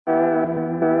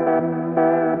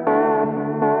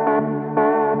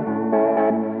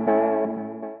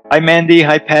Hi, Mandy.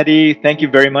 Hi, Patty. Thank you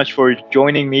very much for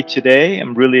joining me today.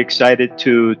 I'm really excited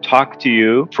to talk to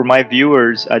you. For my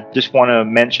viewers, I just want to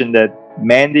mention that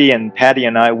Mandy and Patty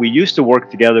and I, we used to work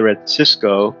together at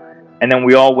Cisco, and then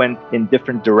we all went in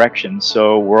different directions.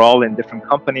 So we're all in different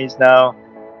companies now.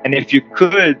 And if you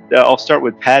could, I'll start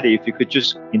with Patty, if you could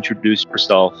just introduce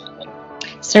yourself.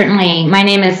 Certainly. My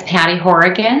name is Patty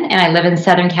Hourigan, and I live in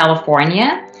Southern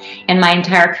California. In my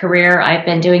entire career, I've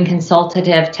been doing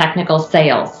consultative technical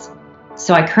sales.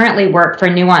 So I currently work for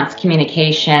Nuance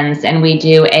Communications, and we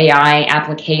do AI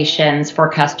applications for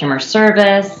customer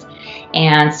service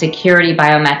and security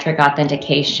biometric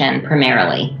authentication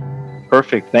primarily.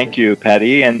 Perfect. Thank you,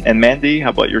 Patty. And Mandy, how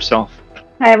about yourself?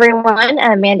 Hi, everyone.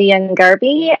 I'm Mandy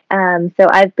Garby. So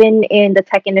I've been in the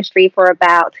tech industry for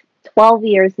about 12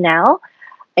 years now.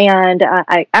 And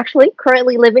I actually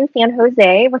currently live in San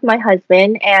Jose with my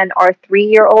husband and our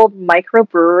 3-year-old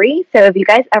microbrewery. So if you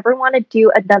guys ever want to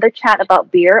do another chat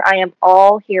about beer, I am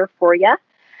all here for you.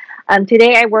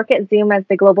 Today I work at Zoom as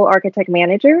the Global Architect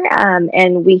Manager,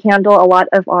 and we handle a lot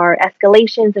of our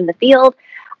escalations in the field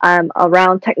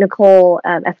around technical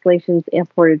escalations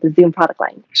for the Zoom product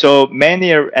line. So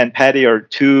Mandy and Patty are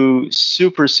two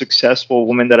super successful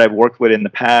women that I've worked with in the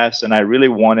past, and I really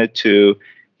wanted to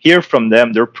hear from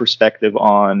them their perspective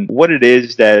on what it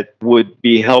is that would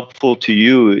be helpful to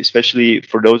you, especially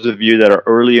for those of you that are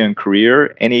early in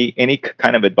career, any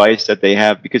kind of advice that they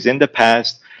have. Because in the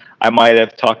past, I might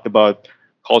have talked about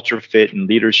culture fit and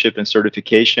leadership and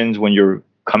certifications when you're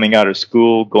coming out of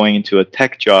school, going into a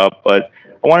tech job. But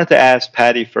I wanted to ask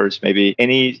Patty first, maybe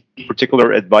any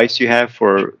particular advice you have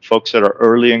for folks that are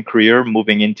early in career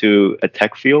moving into a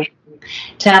tech field?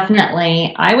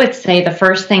 Definitely. I would say the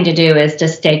first thing to do is to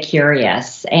stay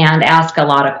curious and ask a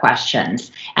lot of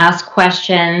questions. Ask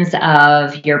questions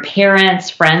of your parents,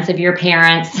 friends of your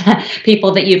parents,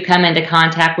 people that you've come into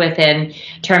contact with in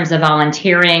terms of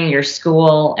volunteering, your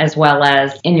school, as well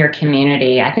as in your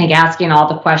community. I think asking all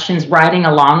the questions, riding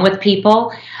along with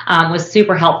people was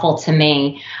super helpful to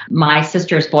me. My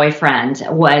sister's boyfriend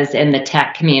was in the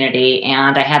tech community,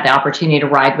 and I had the opportunity to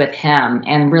ride with him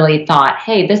and really thought,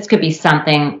 hey, this could be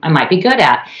something I might be good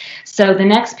at. So the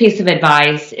next piece of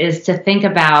advice is to think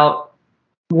about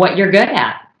what you're good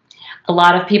at. A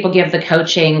lot of people give the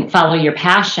coaching, follow your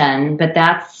passion, but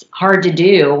that's hard to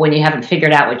do when you haven't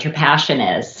figured out what your passion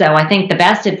is. So I think the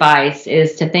best advice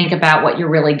is to think about what you're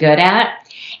really good at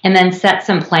and then set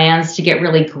some plans to get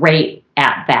really great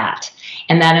at that.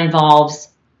 And that involves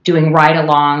doing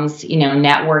ride-alongs,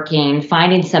 networking,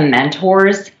 finding some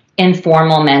mentors,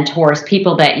 informal mentors,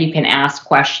 people that you can ask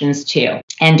questions to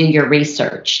and do your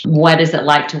research. What is it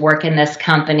like to work in this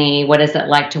company? What is it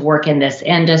like to work in this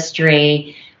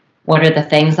industry? What are the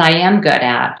things I am good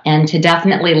at? And to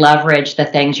definitely leverage the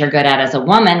things you're good at as a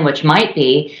woman, which might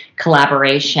be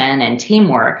collaboration and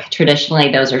teamwork.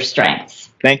 Traditionally, those are strengths.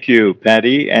 Thank you,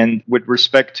 Patty. And with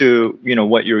respect to,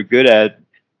 what you're good at,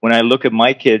 when I look at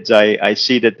my kids, I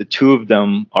see that the two of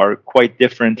them are quite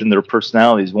different in their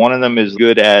personalities. One of them is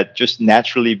good at just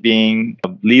naturally being a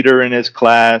leader in his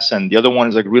class, and the other one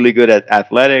is really good at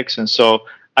athletics. And so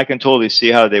I can totally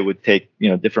see how they would take,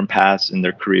 different paths in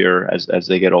their career as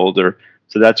they get older.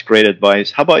 So that's great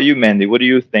advice. How about you, Mandy? What do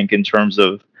you think in terms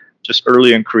of just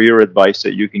early in career advice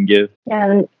that you can give?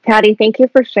 And Patty, thank you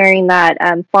for sharing that.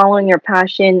 Following your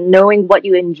passion, knowing what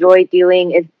you enjoy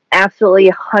doing is absolutely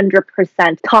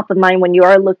 100% top of mind when you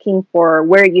are looking for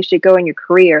where you should go in your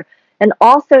career. And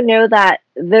also know that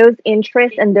those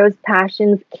interests and those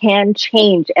passions can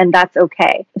change, and that's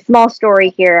okay. Small story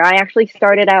here. I actually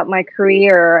started out my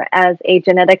career as a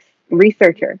genetics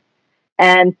researcher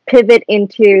and pivot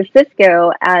into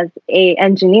Cisco as an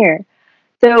engineer.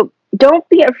 So don't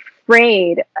be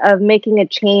afraid of making a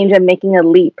change and making a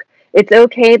leap. It's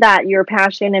okay that your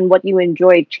passion and what you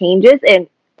enjoy changes, and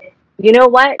you know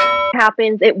what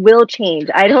happens? It will change.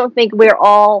 I don't think we're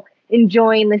all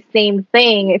enjoying the same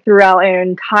thing throughout our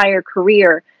entire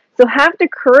career. So have the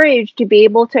courage to be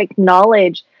able to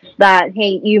acknowledge that,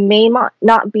 hey, you may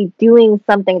not be doing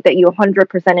something that you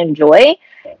 100% enjoy,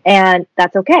 and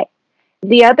that's okay.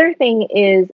 The other thing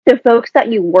is the folks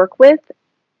that you work with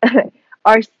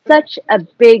are such a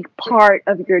big part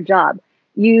of your job.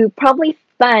 You probably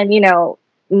spend,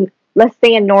 let's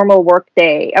say a normal work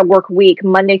day, a work week,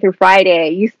 Monday through Friday,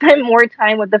 you spend more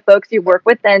time with the folks you work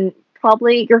with than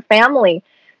probably your family.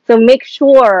 So make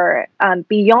sure,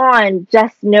 beyond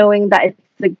just knowing that it's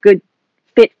a good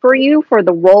fit for you, for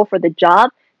the role, for the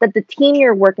job, that the team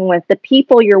you're working with, the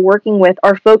people you're working with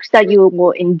are folks that you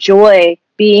will enjoy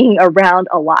being around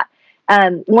a lot.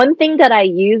 One thing that I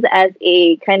use as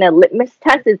a kind of litmus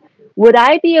test is would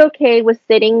I be okay with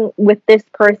sitting with this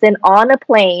person on a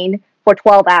plane for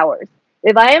 12 hours?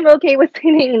 If I am okay with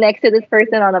sitting next to this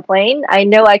person on a plane, I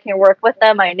know I can work with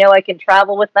them. I know I can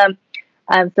travel with them.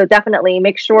 So definitely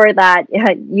make sure that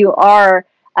you are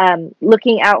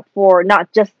looking out for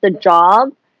not just the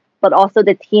job, but also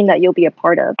the team that you'll be a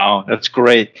part of. Oh, that's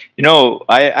great. You know,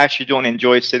 I actually don't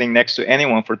enjoy sitting next to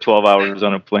anyone for 12 hours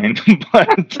on a plane, but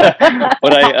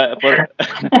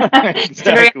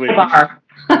exactly.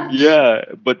 Yeah,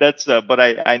 but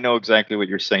I know exactly what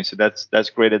you're saying. So that's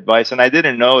great advice. And I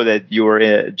didn't know that you were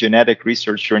a genetic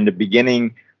researcher in the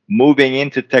beginning, moving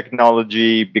into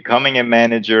technology, becoming a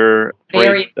manager.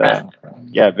 Very impressive.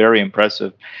 Yeah, very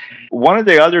impressive. One of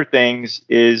the other things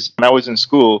is when I was in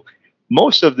school,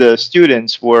 most of the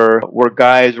students were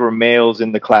guys, were males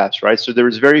in the class, right? So there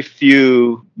was very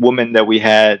few women that we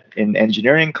had in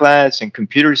engineering class and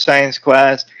computer science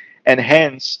class, and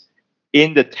hence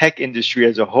in the tech industry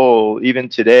as a whole, even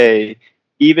today,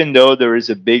 even though there is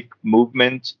a big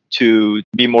movement to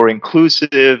be more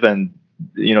inclusive and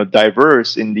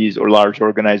diverse in these or large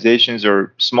organizations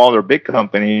or small or big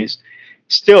companies,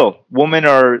 still women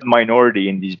are a minority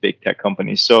in these big tech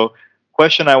companies. So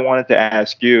question I wanted to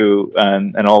ask you,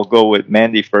 and I'll go with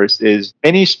Mandy first, is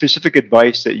any specific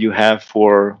advice that you have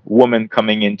for women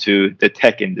coming into the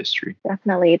tech industry?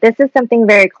 Definitely. This is something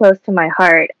very close to my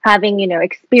heart. Having,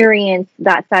 experienced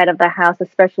that side of the house,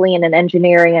 especially in an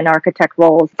engineering and architect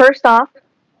roles. First off,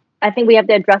 I think we have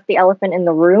to address the elephant in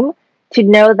the room to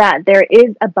know that there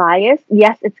is a bias.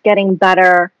 Yes, it's getting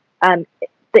better. The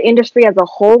industry as a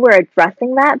whole, we're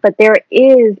addressing that, but there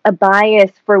is a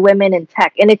bias for women in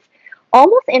tech. And it's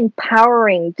almost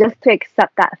empowering just to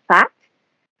accept that fact.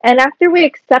 And after we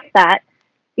accept that,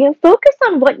 focus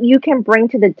on what you can bring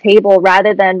to the table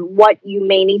rather than what you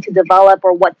may need to develop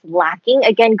or what's lacking.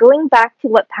 Again, going back to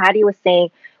what Patty was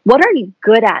saying, what are you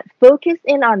good at? Focus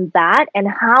in on that and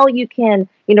how you can,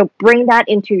 bring that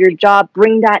into your job,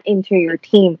 bring that into your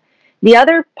team. The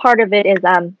other part of it is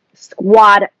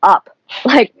squad up.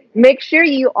 Like, make sure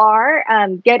you are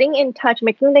getting in touch,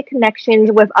 making the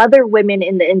connections with other women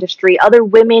in the industry, other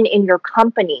women in your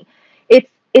company.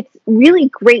 It's really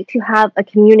great to have a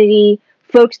community,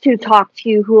 folks to talk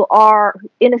to who are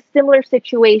in a similar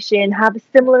situation, have a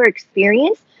similar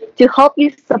experience to help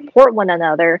you support one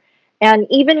another. And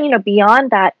even,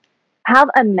 beyond that, have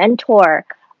a mentor.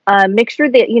 Make sure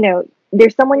that,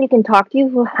 there's someone you can talk to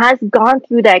who has gone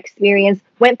through that experience,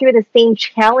 went through the same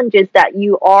challenges that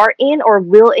you are in or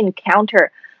will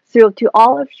encounter. So to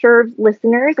all of Sherv's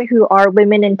listeners who are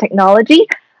women in technology,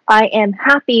 I am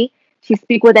happy to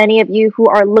speak with any of you who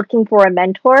are looking for a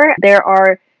mentor. There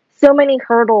are so many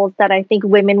hurdles that I think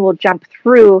women will jump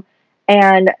through,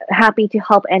 and happy to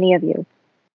help any of you.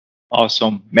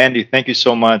 Awesome. Mandy, thank you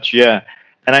so much. Yeah.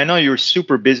 And I know you're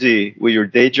super busy with your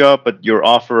day job, but your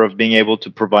offer of being able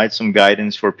to provide some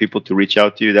guidance for people to reach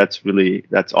out to you,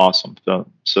 that's awesome.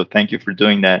 So thank you for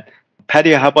doing that.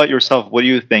 Patty, how about yourself? What do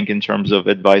you think in terms of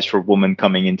advice for women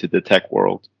coming into the tech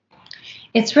world?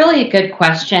 It's really a good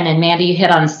question. And Mandy, you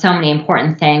hit on so many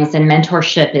important things, and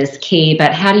mentorship is key.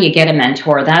 But how do you get a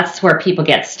mentor? That's where people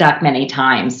get stuck many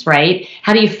times, right?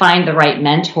 How do you find the right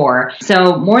mentor?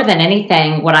 So more than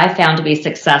anything, what I found to be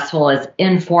successful is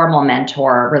informal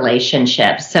mentor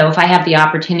relationships. So if I have the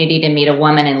opportunity to meet a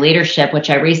woman in leadership, which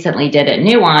I recently did at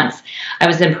Nuance, I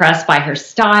was impressed by her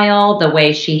style, the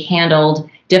way she handled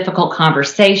difficult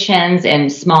conversations in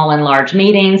small and large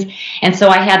meetings. And so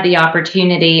I had the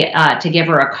opportunity to give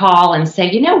her a call and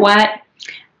say, you know what?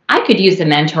 I could use a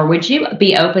mentor. Would you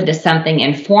be open to something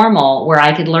informal where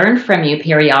I could learn from you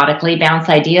periodically, bounce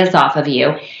ideas off of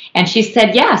you? And she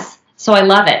said, yes. So I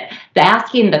love it.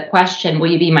 Asking the question,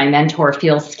 will you be my mentor,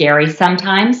 feels scary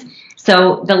sometimes.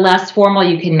 So the less formal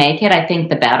you can make it, I think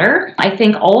the better. I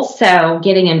think also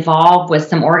getting involved with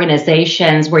some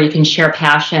organizations where you can share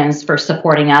passions for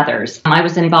supporting others. I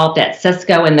was involved at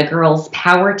Cisco in the Girls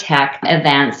Power Tech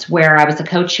events where I was a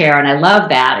co-chair, and I love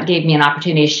that. It gave me an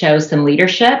opportunity to show some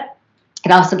leadership.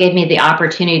 It also gave me the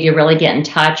opportunity to really get in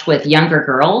touch with younger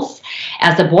girls.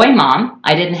 As a boy mom,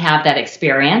 I didn't have that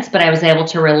experience, but I was able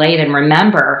to relate and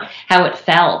remember how it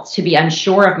felt to be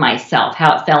unsure of myself,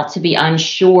 how it felt to be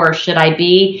unsure, should I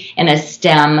be in a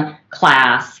STEM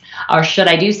class? Or should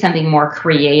I do something more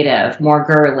creative, more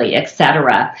girly,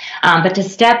 etc.? But to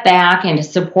step back and to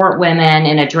support women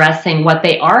in addressing what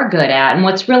they are good at and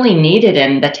what's really needed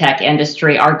in the tech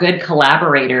industry are good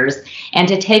collaborators, and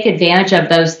to take advantage of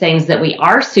those things that we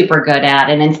are super good at.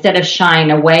 And instead of shying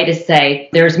away to say,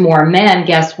 there's more men,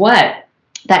 guess what?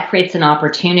 that creates an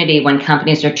opportunity when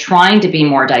companies are trying to be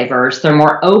more diverse. They're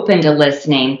more open to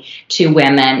listening to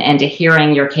women and to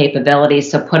hearing your capabilities.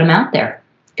 So put them out there.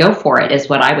 Go for it is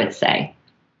what I would say.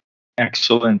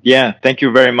 Excellent. Yeah, thank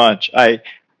you very much. I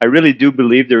really do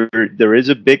believe there is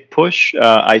a big push.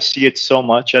 I see it so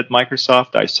much at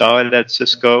Microsoft. I saw it at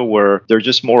Cisco, where there are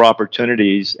just more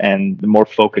opportunities and more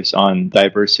focus on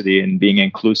diversity and being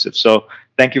inclusive. So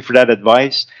thank you for that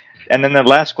advice. And then the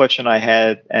last question I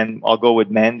had, and I'll go with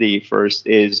Mandy first,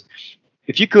 is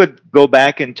if you could go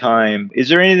back in time, is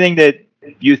there anything that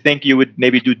you think you would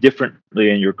maybe do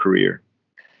differently in your career?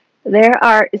 There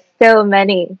are so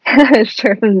many,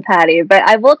 Shervin, Patty, but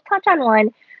I will touch on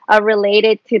one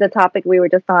related to the topic we were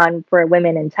just on for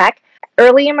women in tech.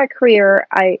 Early in my career,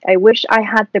 I wish I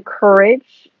had the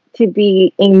courage to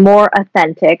be more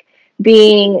authentic,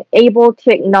 being able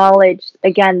to acknowledge,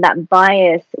 again, that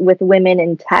bias with women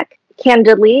in tech.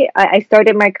 Candidly, I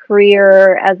started my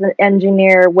career as an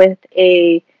engineer with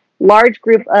a large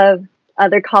group of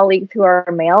other colleagues who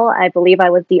are male. I believe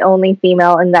I was the only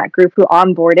female in that group who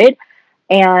onboarded.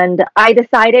 And I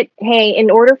decided, hey, in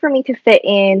order for me to fit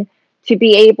in, to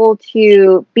be able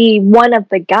to be one of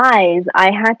the guys,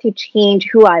 I had to change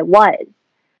who I was.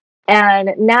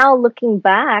 And now looking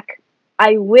back,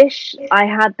 I wish I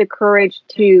had the courage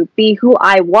to be who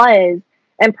I was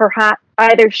and perhaps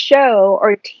either show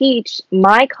or teach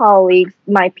my colleagues,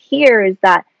 my peers,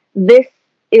 that this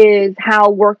is how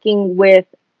working with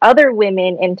other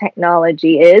women in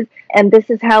technology is, and this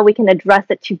is how we can address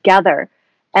it together.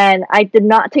 And I did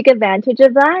not take advantage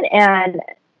of that, and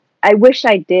I wish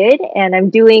I did, and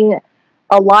I'm doing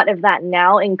a lot of that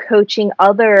now in coaching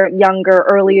other younger,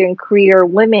 earlier in career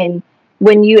women.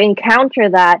 When you encounter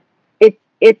that,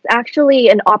 it's actually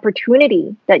an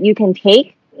opportunity that you can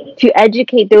take to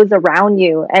educate those around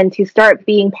you and to start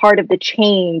being part of the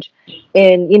change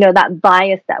in, that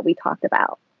bias that we talked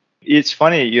about. It's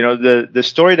funny, the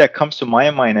story that comes to my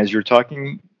mind as you're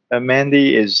talking,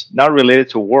 Mandy, is not related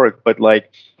to work, but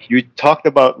like you talked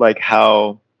about like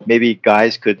how maybe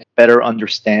guys could better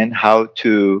understand how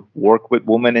to work with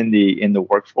women in the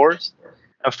workforce.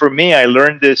 And for me, I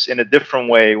learned this in a different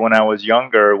way when I was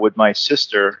younger with my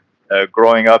sister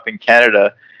growing up in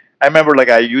Canada. I remember like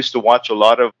I used to watch a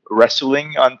lot of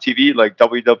wrestling on TV, like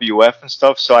WWF and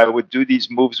stuff. So I would do these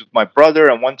moves with my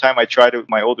brother. And one time I tried it with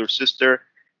my older sister,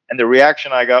 and the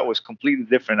reaction I got was completely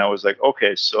different. I was like,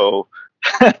 okay, so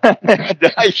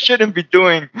I shouldn't be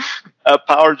doing a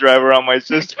power driver on my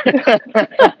sister.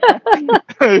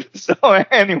 So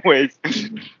anyways,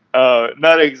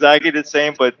 not exactly the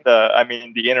same, but I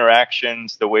mean, the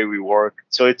interactions, the way we work.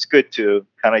 So it's good to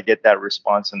kind of get that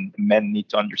response, and men need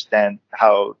to understand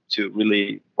how to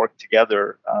really work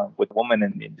together with women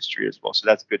in the industry as well. So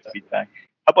that's good feedback.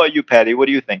 How about you, Patty? What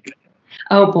do you think?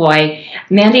 Oh boy,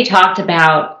 Mandy talked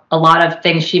about a lot of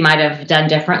things she might have done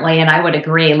differently, and I would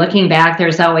agree. Looking back,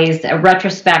 there's always a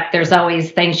retrospect. There's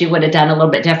always things you would have done a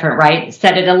little bit different, right?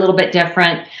 Said it a little bit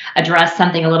different, addressed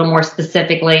something a little more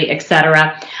specifically,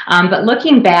 etc. But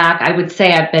looking back, I would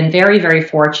say I've been very, very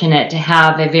fortunate to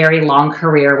have a very long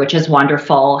career, which is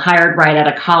wonderful. Hired right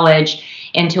out of college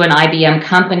into an IBM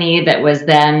company that was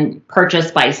then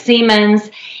purchased by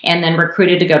Siemens and then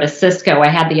recruited to go to Cisco. I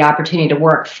had the opportunity to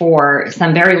work for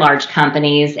some very large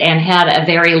companies and had a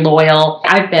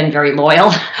I've been very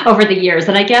loyal over the years.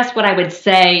 And I guess what I would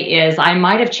say is I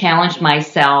might have challenged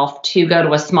myself to go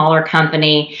to a smaller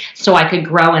company so I could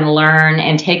grow and learn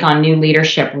and take on new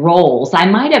leadership roles. I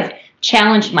might have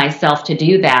challenged myself to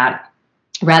do that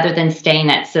rather than staying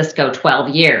at Cisco 12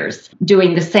 years,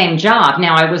 doing the same job.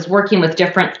 Now, I was working with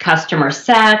different customer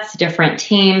sets, different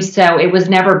teams, so it was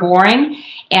never boring,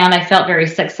 and I felt very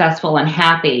successful and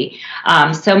happy.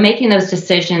 So making those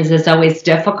decisions is always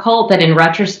difficult, but in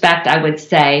retrospect, I would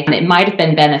say it might have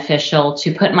been beneficial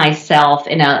to put myself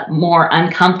in a more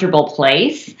uncomfortable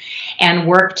place and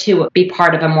work to be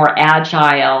part of a more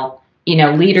agile,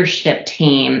 leadership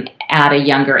team at a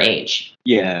younger age.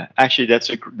 Yeah, actually, that's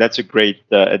a great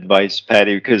advice,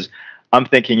 Patty, because I'm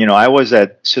thinking, I was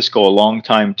at Cisco a long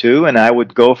time too, and I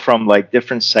would go from like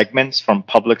different segments, from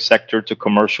public sector to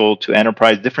commercial to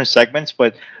enterprise, different segments,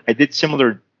 but I did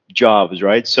similar jobs,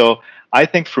 right? So I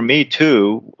think for me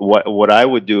too, what I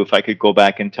would do if I could go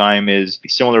back in time is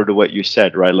similar to what you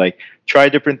said, right? Like try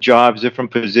different jobs,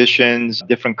 different positions,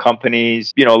 different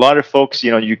companies. A lot of folks,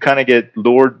 you kind of get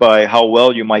lured by how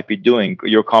well you might be doing,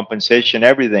 your compensation,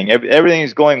 everything. Everything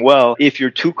is going well. If you're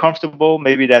too comfortable,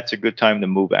 maybe that's a good time to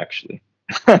move, actually.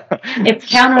 It's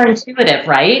counterintuitive,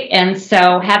 right? And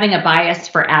so having a bias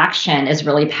for action is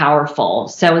really powerful.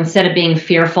 So instead of being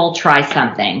fearful, try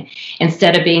something.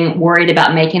 Instead of being worried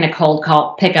about making a cold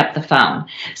call, pick up the phone.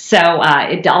 So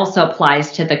it also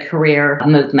applies to the career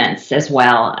movements as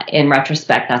well. In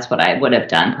retrospect, that's what I would have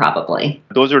done probably.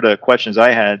 Those are the questions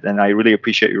I had, and I really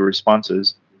appreciate your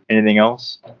responses. Anything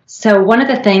else? So one of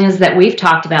the things that we've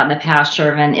talked about in the past,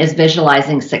 Shervin, is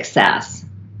visualizing success.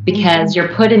 Because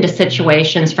you're put into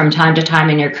situations from time to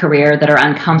time in your career that are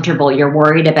uncomfortable. You're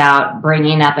worried about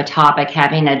bringing up a topic,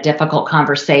 having a difficult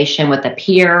conversation with a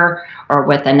peer or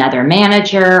with another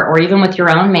manager or even with your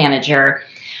own manager.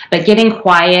 But getting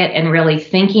quiet and really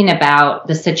thinking about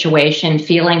the situation,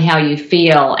 feeling how you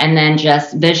feel, and then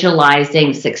just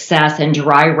visualizing success and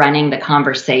dry running the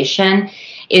conversation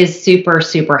is super,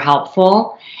 super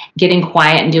helpful. Getting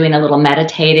quiet and doing a little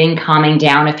meditating, calming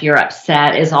down if you're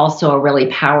upset is also a really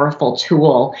powerful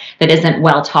tool that isn't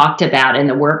well talked about in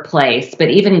the workplace.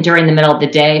 But even during the middle of the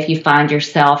day, if you find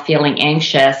yourself feeling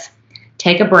anxious,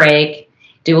 take a break,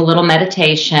 do a little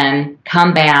meditation,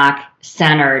 come back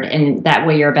centered, and that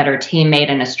way you're a better teammate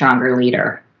and a stronger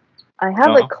leader. I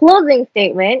have a closing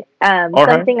statement,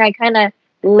 something I kind of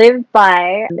live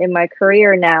by in my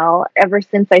career now, ever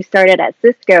since I started at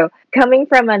Cisco. Coming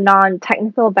from a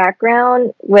non-technical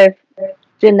background with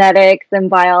genetics and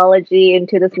biology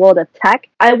into this world of tech,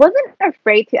 I wasn't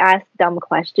afraid to ask dumb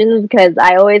questions because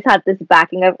I always had this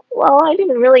backing of, well, I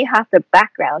didn't really have the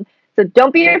background. So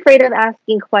don't be afraid of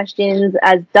asking questions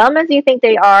as dumb as you think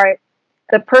they are.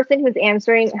 The person who's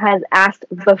answering has asked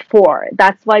before.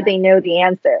 That's why they know the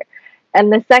answer.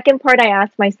 And the second part I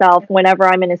ask myself whenever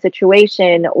I'm in a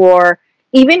situation, or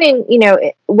even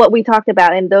in, what we talked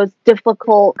about in those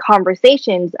difficult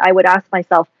conversations, I would ask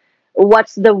myself,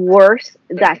 what's the worst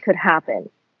that could happen?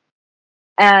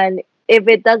 And if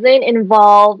it doesn't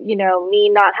involve, me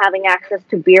not having access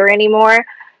to beer anymore,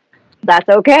 that's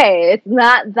okay. It's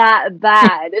not that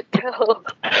bad. So,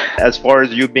 as far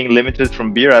as you being limited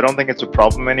from beer, I don't think it's a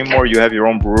problem anymore. You have your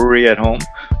own brewery at home.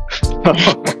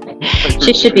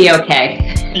 She should be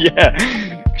okay. Yeah,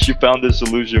 she found a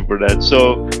solution for that.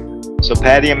 So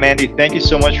Patty and Mandy, thank you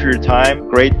so much for your time.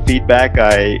 Great feedback.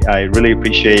 I really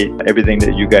appreciate everything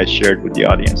that you guys shared with the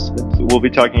audience. We'll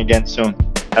be talking again soon.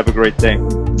 Have a great day.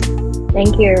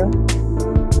 Thank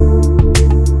you.